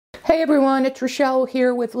Hey everyone, it's Rochelle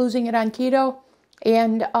here with Losing It on Keto,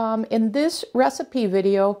 and in this recipe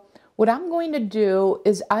video, what I'm going to do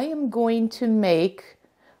is I am going to make,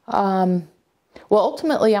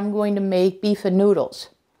 ultimately I'm going to make beef and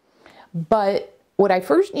noodles, but what I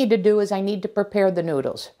first need to do is I need to prepare the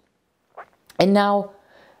noodles. And now,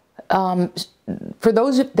 for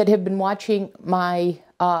those that have been watching my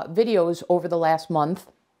videos over the last month,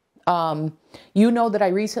 you know that I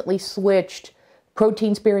recently switched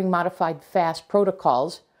protein-sparing modified fast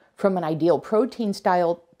protocols from an Ideal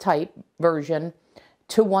Protein-style type version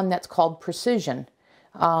to one that's called Precision,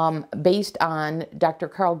 based on Dr.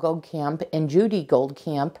 Carl Goldkamp and Judy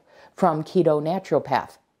Goldkamp from Keto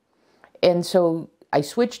Naturopath. And so I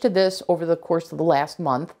switched to this over the course of the last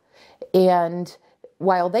month, and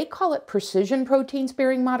while they call it Precision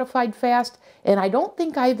Protein-Sparing Modified Fast, and I don't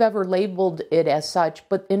think I've ever labeled it as such,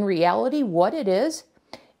 but in reality what it is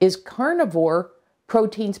carnivore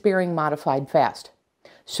protein-sparing modified fast.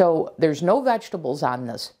 So there's no vegetables on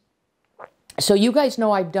this. So you guys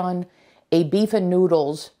know I've done a beef and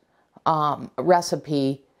noodles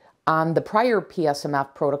recipe on the prior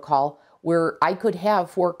PSMF protocol where I could have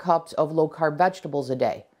 4 cups of low-carb vegetables a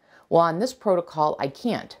day. Well, on this protocol, I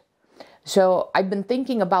can't. So I've been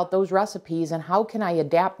thinking about those recipes and how can I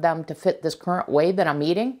adapt them to fit this current way that I'm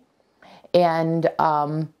eating. And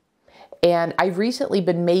I've recently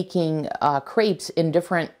been making crepes in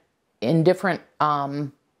different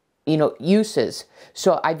uses.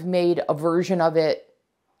 So I've made a version of it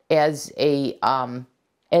as a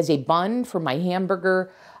bun for my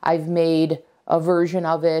hamburger. I've made a version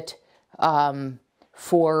of it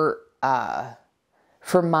for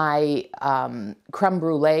my creme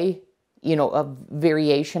brulee, a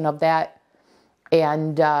variation of that.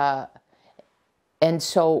 And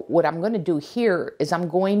so what I'm going to do here is I'm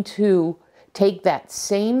going to take that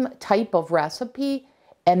same type of recipe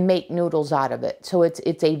and make noodles out of it. So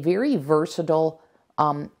it's a very versatile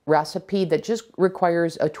recipe that just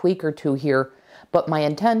requires a tweak or two here. But my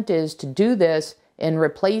intent is to do this and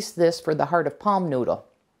replace this for the heart of palm noodle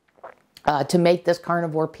to make this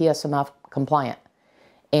carnivore PSMF compliant.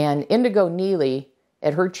 And Indigo Nili,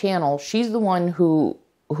 at her channel, she's the one who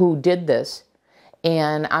did this,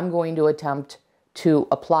 and I'm going to attempt to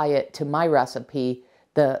apply it to my recipe,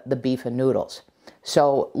 the beef and noodles.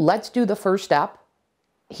 So let's do the first step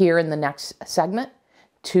here in the next segment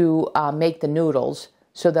to make the noodles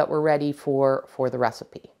so that we're ready for the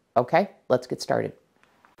recipe. Okay, let's get started.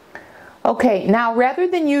 Okay, now rather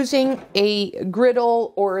than using a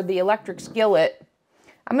griddle or the electric skillet,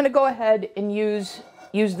 I'm going to go ahead and use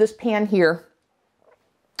this pan here.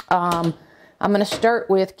 I'm going to start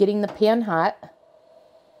with getting the pan hot.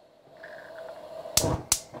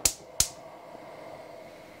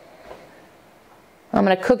 I'm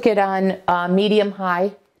going to cook it on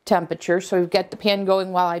medium-high temperature. So we've got the pan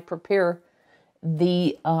going while I prepare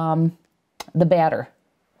the batter.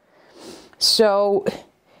 So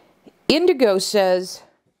Indigo says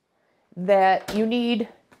that you need,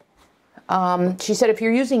 she said if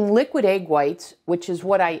you're using liquid egg whites, which is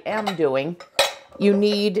what I am doing, you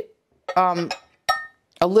need a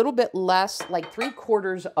little bit less, like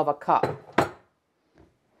 3/4 of a cup.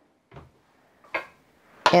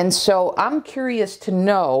 And so I'm curious to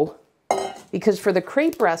know, because for the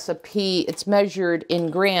crepe recipe, it's measured in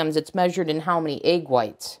grams, it's measured in how many egg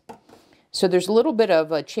whites. So there's a little bit of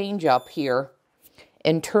a change up here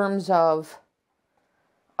in terms of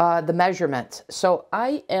the measurements. So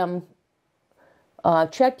I am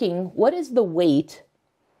checking what is the weight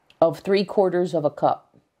of 3/4 of a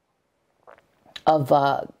cup of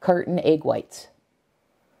carton egg whites.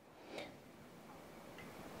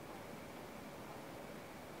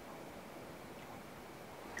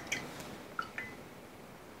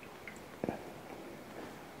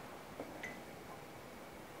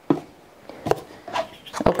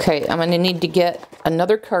 Okay, I'm going to need to get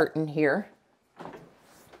another carton here.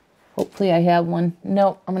 Hopefully I have one.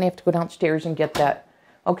 No, I'm going to have to go downstairs and get that.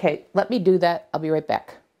 Okay, let me do that. I'll be right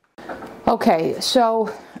back. Okay, so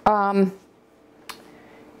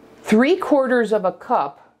 3/4 of a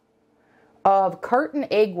cup of carton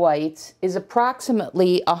egg whites is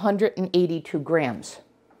approximately 182 grams.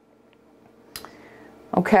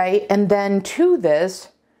 Okay, and then to this,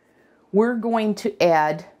 we're going to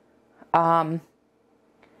add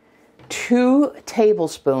 2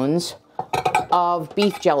 tablespoons of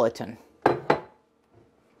beef gelatin.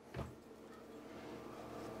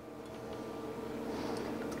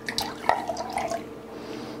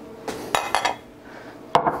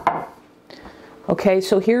 Okay,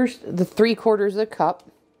 so here's the 3/4 of the cup.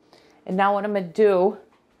 And now what I'm going to do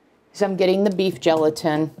is I'm getting the beef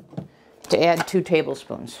gelatin to add 2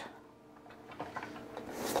 tablespoons.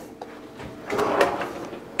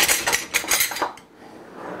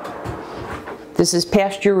 This is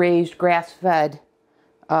pasture-raised, grass-fed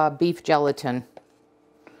beef gelatin.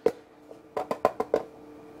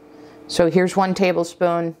 So here's 1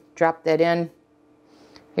 tablespoon, drop that in.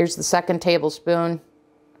 Here's the 2nd tablespoon,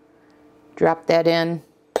 drop that in.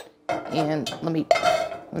 And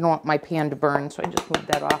I don't want my pan to burn, so I just move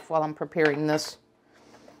that off while I'm preparing this.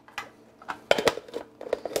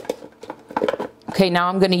 Okay, now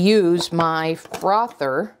I'm going to use my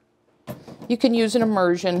frother. You can use an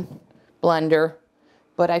immersion blender,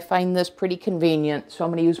 but I find this pretty convenient, so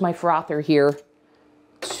I'm going to use my frother here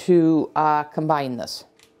to combine this.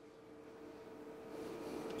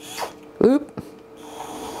 Oop.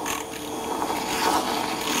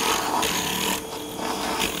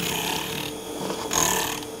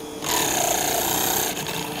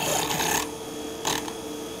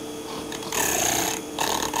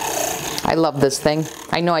 I love this thing.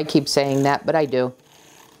 I know I keep saying that, but I do.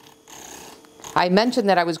 I mentioned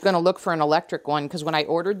that I was going to look for an electric one because when I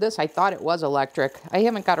ordered this, I thought it was electric. I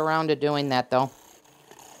haven't got around to doing that though.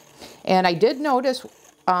 And I did notice,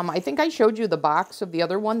 I think I showed you the box of the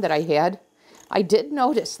other one that I had. I did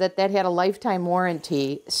notice that that had a lifetime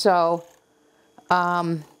warranty. So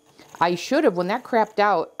I should have, when that crapped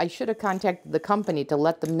out, I should have contacted the company to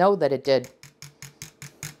let them know that it did.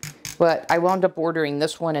 But I wound up ordering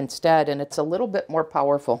this one instead, and it's a little bit more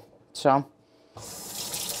powerful. So,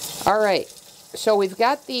 all right. So we've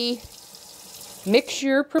got the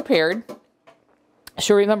mixture prepared.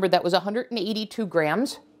 So remember, that was 182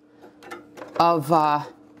 grams of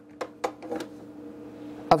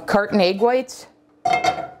carton egg whites.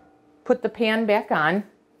 Put the pan back on.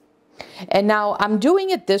 And now I'm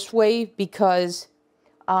doing it this way because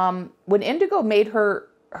when Indigo made her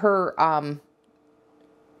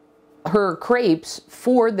crepes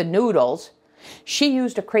for the noodles, she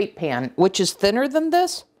used a crepe pan, which is thinner than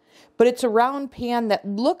this, but it's a round pan that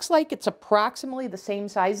looks like it's approximately the same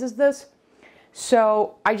size as this.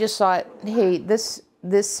 So I just thought, hey, this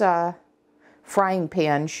frying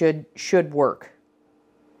pan should work.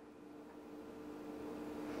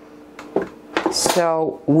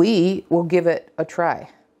 So we will give it a try.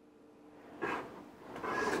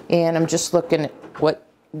 And I'm just looking at what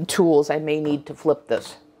tools I may need to flip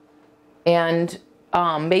this. And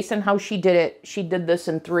based on how she did it, she did this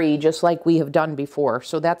in 3, just like we have done before.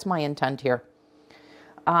 So that's my intent here.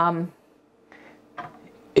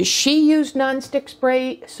 She used nonstick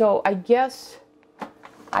spray, so I guess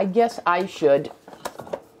I should,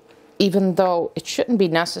 even though it shouldn't be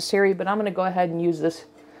necessary, but I'm going to go ahead and use this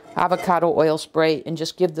avocado oil spray and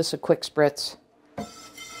just give this a quick spritz.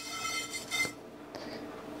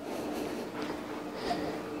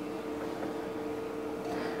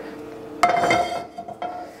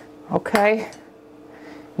 Okay,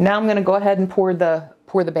 now I'm going to go ahead and pour the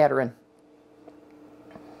batter in.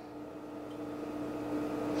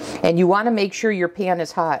 And you want to make sure your pan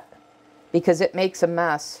is hot because it makes a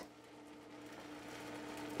mess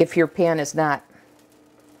if your pan is not.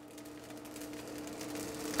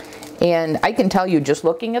 And I can tell you, just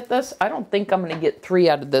looking at this, I don't think I'm going to get 3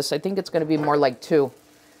 out of this. I think it's going to be more like 2,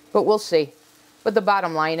 but we'll see. But the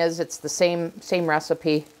bottom line is it's the same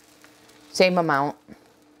recipe, same amount.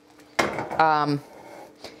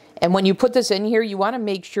 And when you put this in here, you want to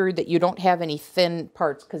make sure that you don't have any thin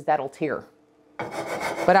parts because that'll tear.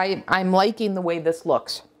 But I'm liking the way this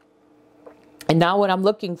looks. And now what I'm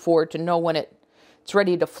looking for to know when it's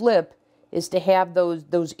ready to flip is to have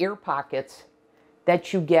those ear pockets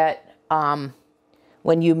that you get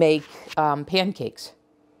when you make pancakes.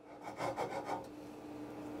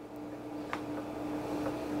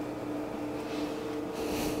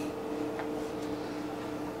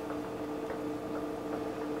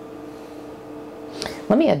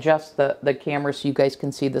 Let me adjust the camera so you guys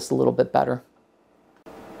can see this a little bit better.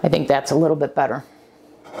 I think that's a little bit better.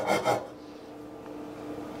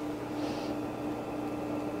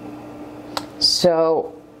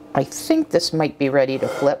 So I think this might be ready to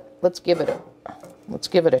flip. Let's give it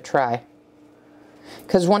a try.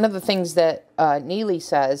 Because one of the things that Nili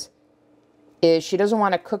says is she doesn't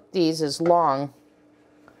want to cook these as long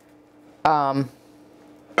as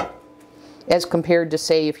compared to,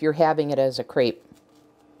 say, if you're having it as a crepe.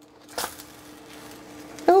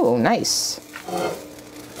 Oh, nice.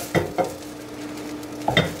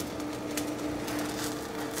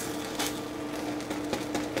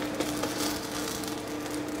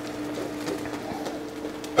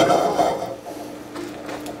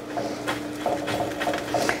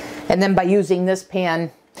 And then by using this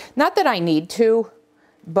pan, not that I need to,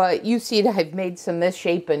 but you see that I've made some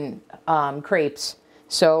misshapen crepes.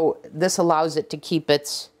 So this allows it to keep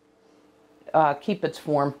its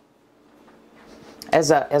form as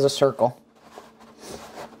a circle.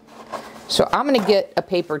 So I'm going to get a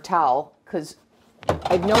paper towel because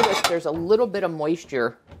I've noticed there's a little bit of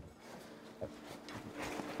moisture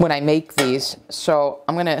when I make these. So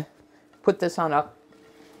I'm going to put this on a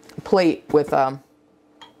plate with a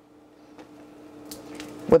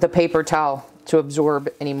paper towel to absorb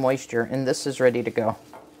any moisture, and this is ready to go.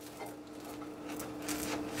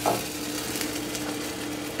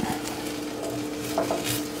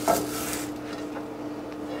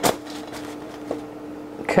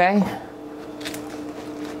 Okay.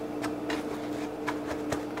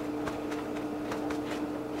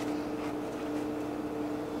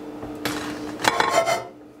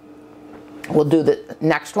 We'll do the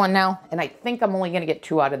next one now, and I think I'm only going to get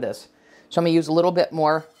 2 out of this. So I'm going to use a little bit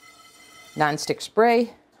more nonstick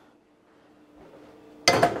spray.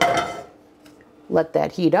 Let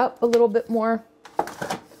that heat up a little bit more.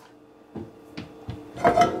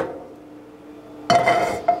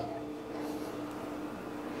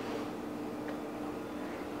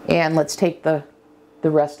 And let's take the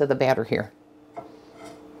rest of the batter here.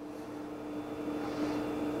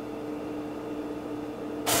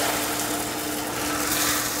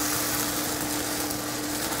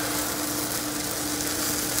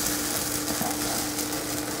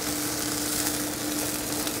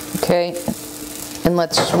 Okay, and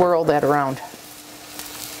let's swirl that around.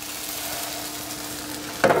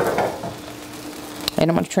 And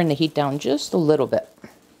I'm going to turn the heat down just a little bit.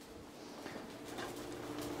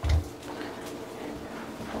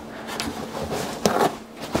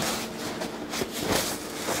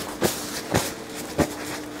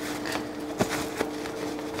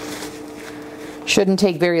 Shouldn't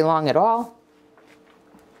take very long at all.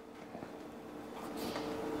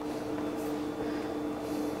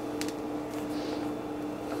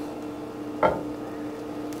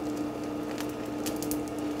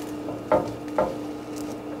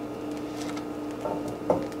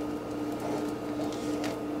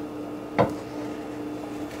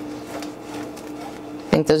 I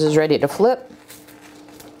think this is ready to flip.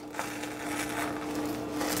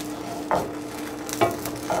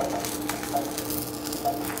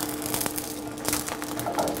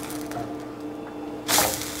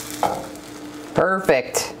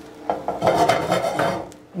 Perfect.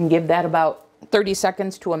 And give that about 30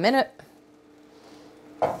 seconds to a minute.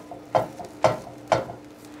 I'm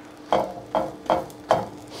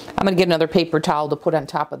going to get another paper towel to put on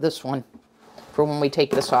top of this one for when we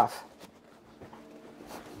take this off.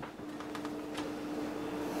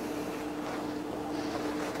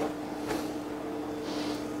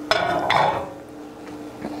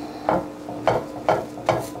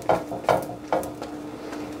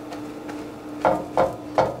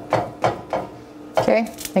 Okay, I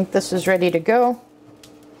think this is ready to go.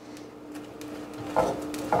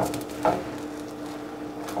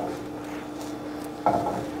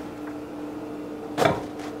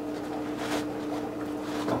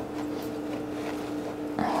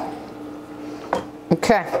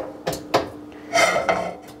 Okay,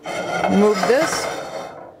 move this.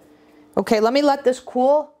 Okay, let me let this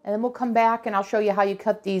cool, and then we'll come back and I'll show you how you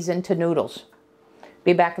cut these into noodles.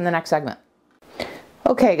 Be back in the next segment.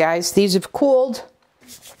 Okay guys, these have cooled.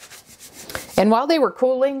 And while they were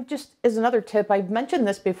cooling, just as another tip, I've mentioned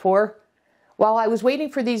this before, while I was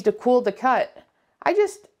waiting for these to cool to cut, I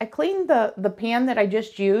cleaned the pan that I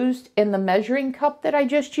just used and the measuring cup that I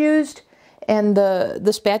just used and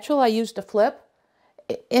the spatula I used to flip.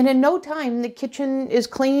 And in no time, the kitchen is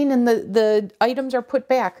clean and the items are put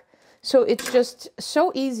back. So it's just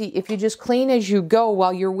so easy if you just clean as you go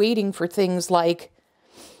while you're waiting for things like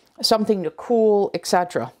something to cool,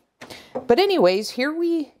 etc. But anyways, here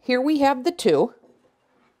we have the 2.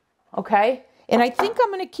 Okay? And I think I'm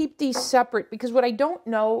going to keep these separate because what I don't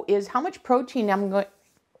know is how much protein am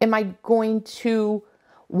I going to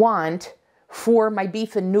want for my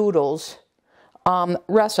beef and noodles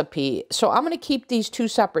recipe. So I'm going to keep these 2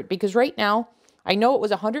 separate because right now I know it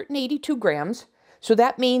was 182 grams. So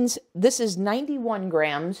that means this is 91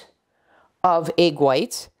 grams of egg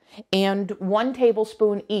whites and 1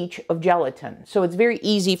 tablespoon each of gelatin. So it's very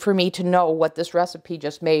easy for me to know what this recipe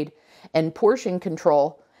just made and portion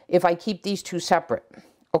control if I keep these 2 separate.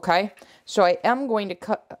 Okay? So I am going to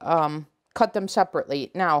cut them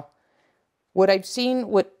separately. Now, what I've seen,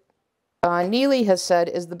 what Nili has said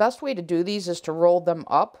is the best way to do these is to roll them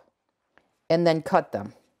up and then cut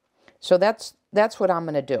them. So that's what I'm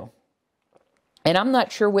going to do. And I'm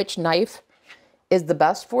not sure which knife is the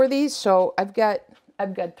best for these, so I've got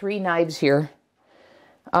 3 knives here.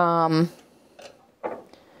 I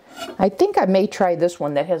think I may try this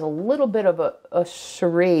one that has a little bit of a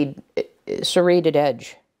serrated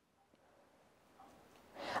edge.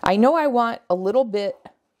 I know I want a little bit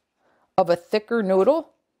of a thicker noodle.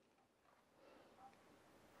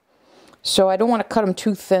 So I don't want to cut them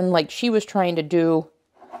too thin like she was trying to do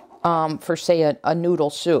for, say, a noodle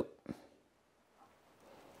soup.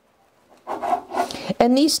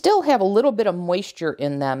 And these still have a little bit of moisture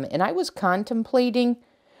in them. And I was contemplating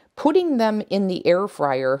putting them in the air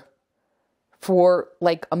fryer for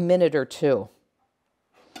like a minute or two.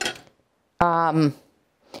 And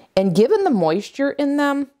given the moisture in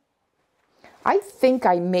them, I think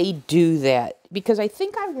I may do that because I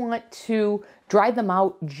think I want to dry them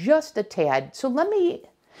out just a tad. So let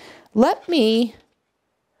me,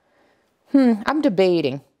 I'm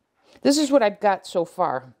debating. This is what I've got so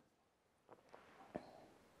far.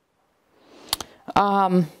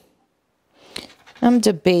 I'm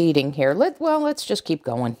debating here. Let's just keep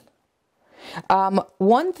going.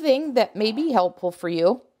 One thing that may be helpful for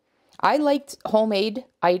you, I liked homemade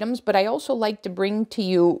items, but I also like to bring to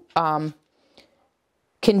you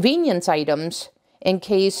convenience items in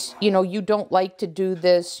case, you don't like to do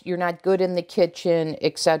this, you're not good in the kitchen,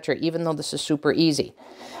 etc., even though this is super easy.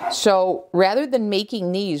 So rather than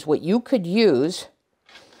making these, what you could use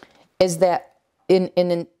is that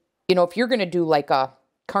if you're going to do like a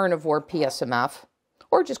carnivore PSMF,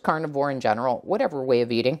 or just carnivore in general, whatever way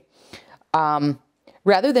of eating,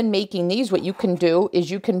 rather than making these, what you can do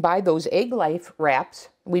is you can buy those Egg Life wraps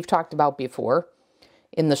we've talked about before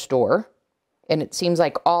in the store. And it seems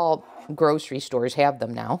like all grocery stores have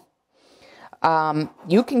them now.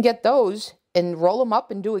 You can get those and roll them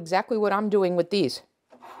up and do exactly what I'm doing with these.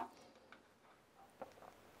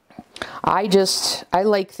 I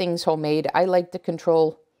like things homemade. I like to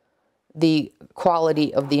control the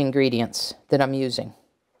quality of the ingredients that I'm using.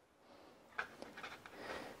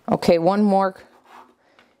 Okay, one more.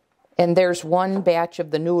 And there's one batch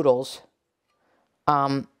of the noodles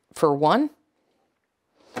for one.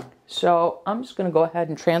 So I'm just going to go ahead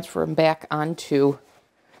and transfer them back onto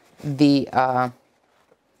the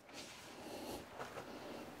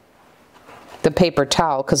paper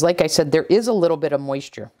towel. Because like I said, there is a little bit of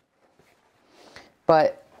moisture.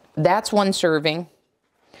 But that's one serving.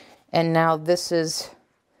 And now this is,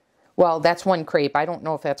 that's one crepe. I don't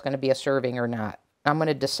know if that's going to be a serving or not. I'm going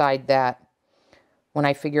to decide that when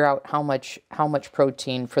I figure out how much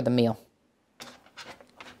protein for the meal.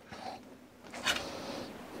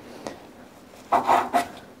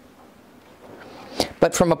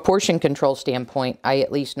 But from a portion control standpoint, I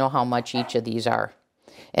at least know how much each of these are.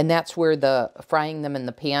 And that's where the frying them in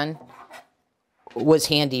the pan was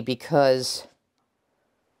handy because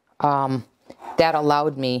that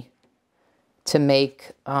allowed me to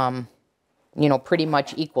make, pretty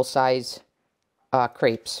much equal size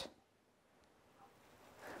crepes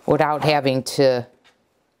without having to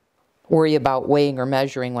worry about weighing or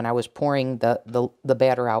measuring when I was pouring the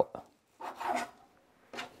batter out.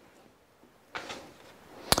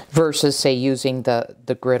 Versus, say, using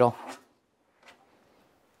the griddle.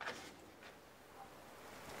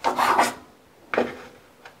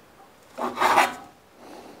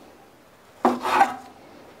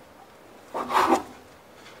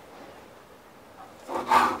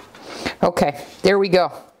 Okay, there we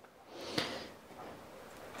go.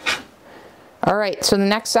 All right, so the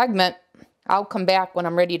next segment, I'll come back when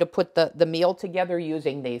I'm ready to put the meal together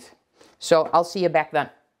using these. So I'll see you back then.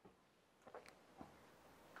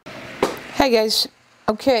 Hey guys,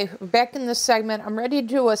 okay, back in this segment, I'm ready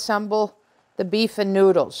to assemble the beef and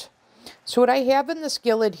noodles. So what I have in the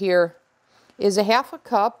skillet here is a half a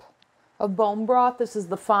cup of bone broth. This is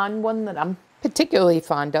the fond one that I'm particularly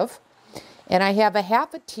fond of. And I have a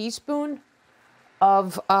half a teaspoon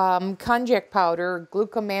of konjac powder,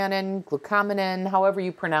 glucomannan, however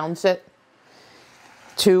you pronounce it,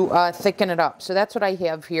 to thicken it up. So that's what I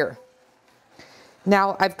have here.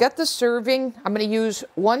 Now, I've got the serving. I'm going to use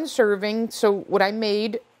one serving. So what I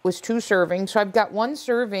made was 2 servings. So I've got 1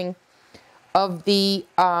 serving of the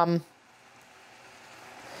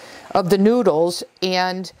noodles.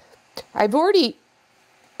 And I've already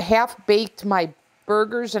half-baked my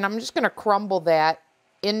burgers. And I'm just going to crumble that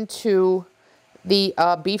into the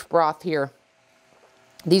beef broth here.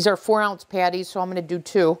 These are 4-ounce patties, so I'm going to do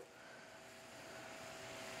 2.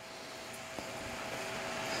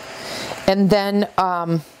 And then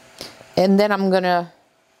I'm going to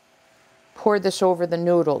pour this over the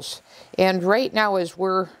noodles. And right now, as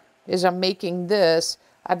I'm making this,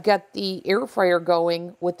 I've got the air fryer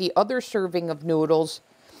going with the other serving of noodles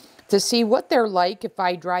to see what they're like if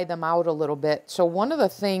I dry them out a little bit. So one of the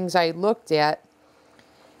things I looked at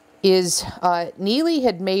is Nili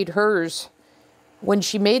had made hers when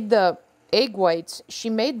she made the egg whites. She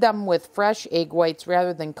made them with fresh egg whites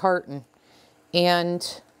rather than carton.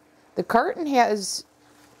 And the carton has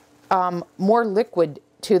more liquid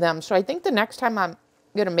to them. So I think the next time I'm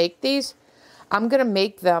going to make these, I'm going to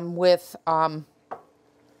make them with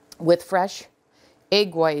fresh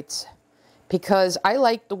egg whites, because I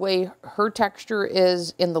like the way her texture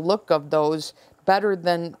is in the look of those better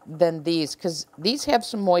than these, because these have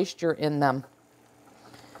some moisture in them.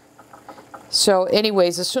 So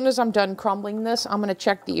anyways, as soon as I'm done crumbling this, I'm going to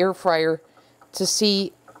check the air fryer to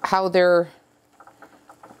see how they're,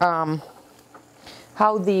 how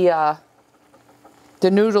the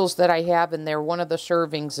noodles that I have in there, one of the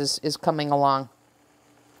servings is coming along.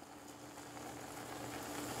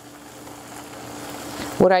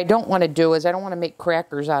 What I don't want to do is I don't want to make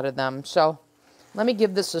crackers out of them. So let me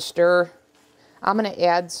give this a stir. I'm going to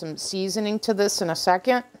add some seasoning to this in a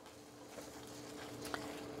second.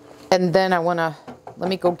 And then I want to, let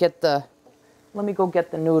me go get the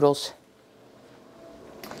noodles.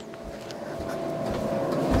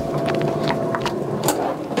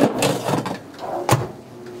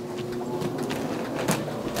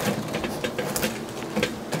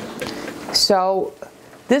 So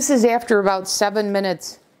this is after about 7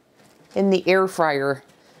 minutes in the air fryer.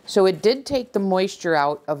 So it did take the moisture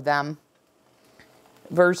out of them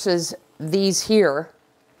versus these here.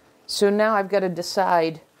 So now I've got to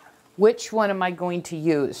decide which one am I going to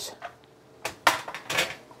use.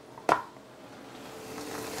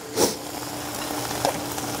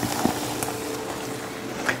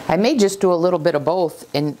 I may just do a little bit of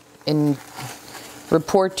both and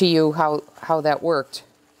report to you how that worked.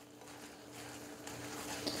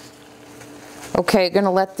 Okay, going to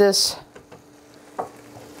let this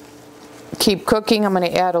keep cooking. I'm going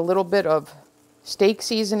to add a little bit of steak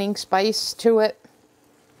seasoning spice to it.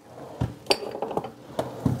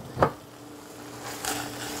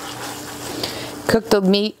 Cook the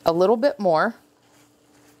meat a little bit more.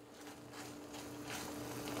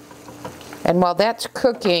 And while that's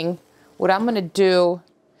cooking, what I'm going to do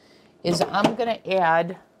is I'm going to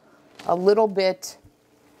add a little bit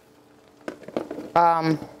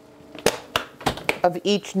of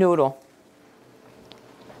each noodle.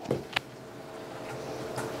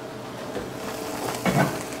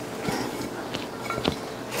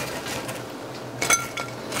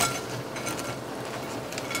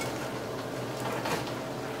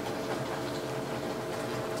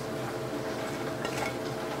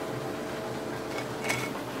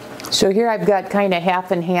 So here I've got kind of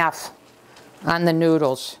half and half on the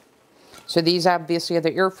noodles. So these obviously are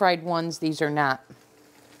the air fried ones, these are not.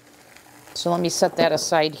 So let me set that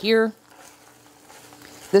aside here.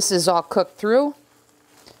 This is all cooked through.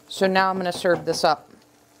 So now I'm going to serve this up.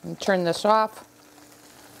 And turn this off.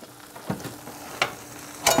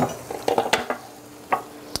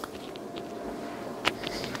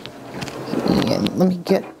 And let me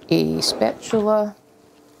get a spatula.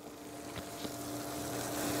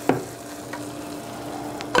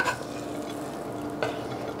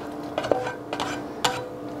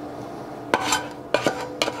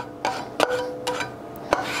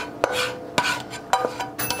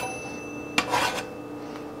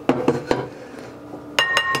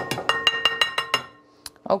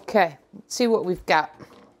 Okay, let's see what we've got.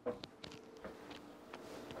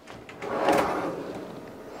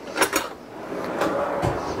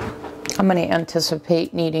 I'm going to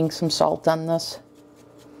anticipate needing some salt on this.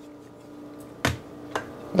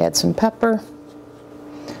 Add some pepper.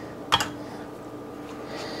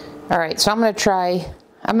 All right, so I'm going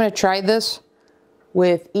to try this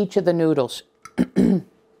with each of the noodles.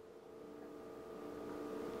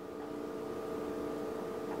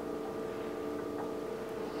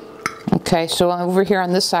 Okay, so over here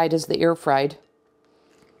on this side is the air fried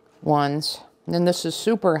ones. And then this is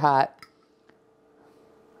super hot.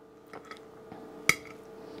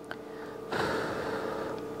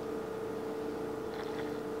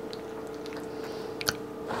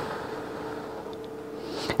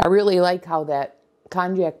 I really like how that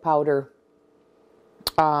konjac powder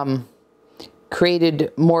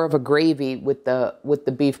created more of a gravy with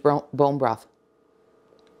the beef bone broth.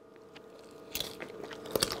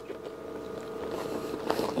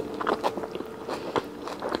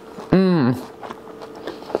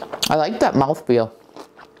 I like that mouthfeel.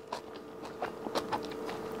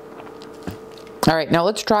 All right, now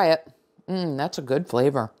let's try it. That's a good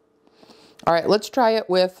flavor. All right, let's try it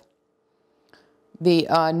with the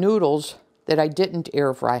noodles that I didn't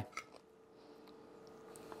air fry.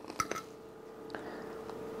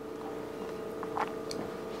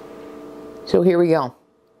 So here we go.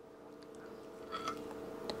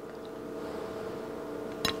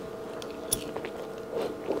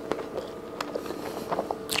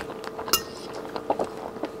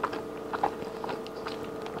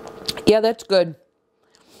 Yeah, that's good.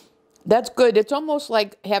 That's good. It's almost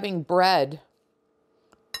like having bread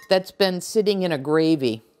that's been sitting in a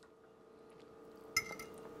gravy.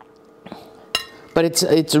 But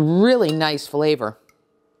it's a really nice flavor.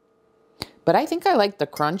 But I think I like the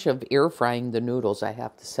crunch of air frying the noodles, I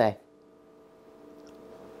have to say.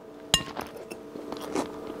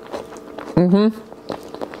 I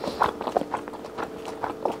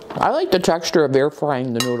like the texture of air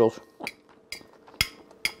frying the noodles.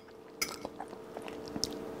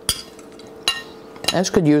 This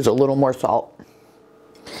could use a little more salt.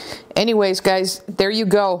 Anyways, guys, there you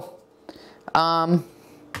go. I'm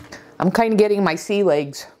kind of getting my sea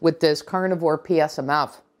legs with this carnivore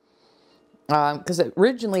PSMF. Because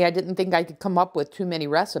originally I didn't think I could come up with too many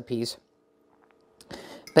recipes.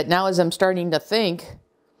 But now as I'm starting to think,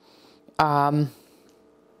 of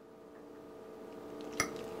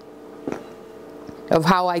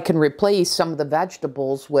how I can replace some of the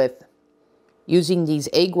vegetables with using these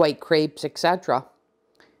egg white crepes, etc.,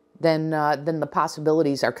 then the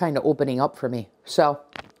possibilities are kind of opening up for me. So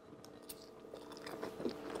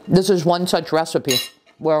this is one such recipe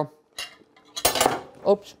where,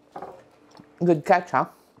 oops, good catch, huh?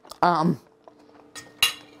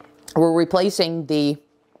 We're replacing the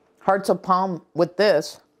hearts of palm with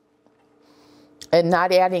this and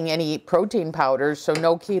not adding any protein powders, so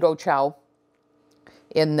no keto chow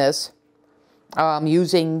in this.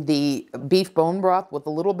 Using the beef bone broth with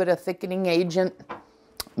a little bit of thickening agent,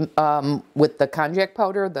 with the konjac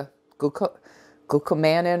powder, the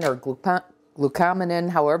glucomannan or glucomannan,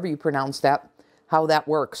 however you pronounce that, how that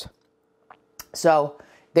works. So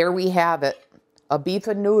there we have it, a beef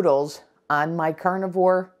and noodles on my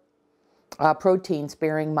carnivore protein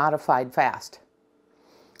sparing modified fast,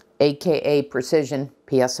 aka Precision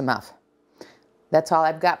PSMF. That's all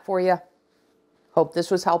I've got for you. Hope this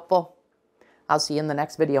was helpful. I'll see you in the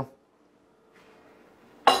next video.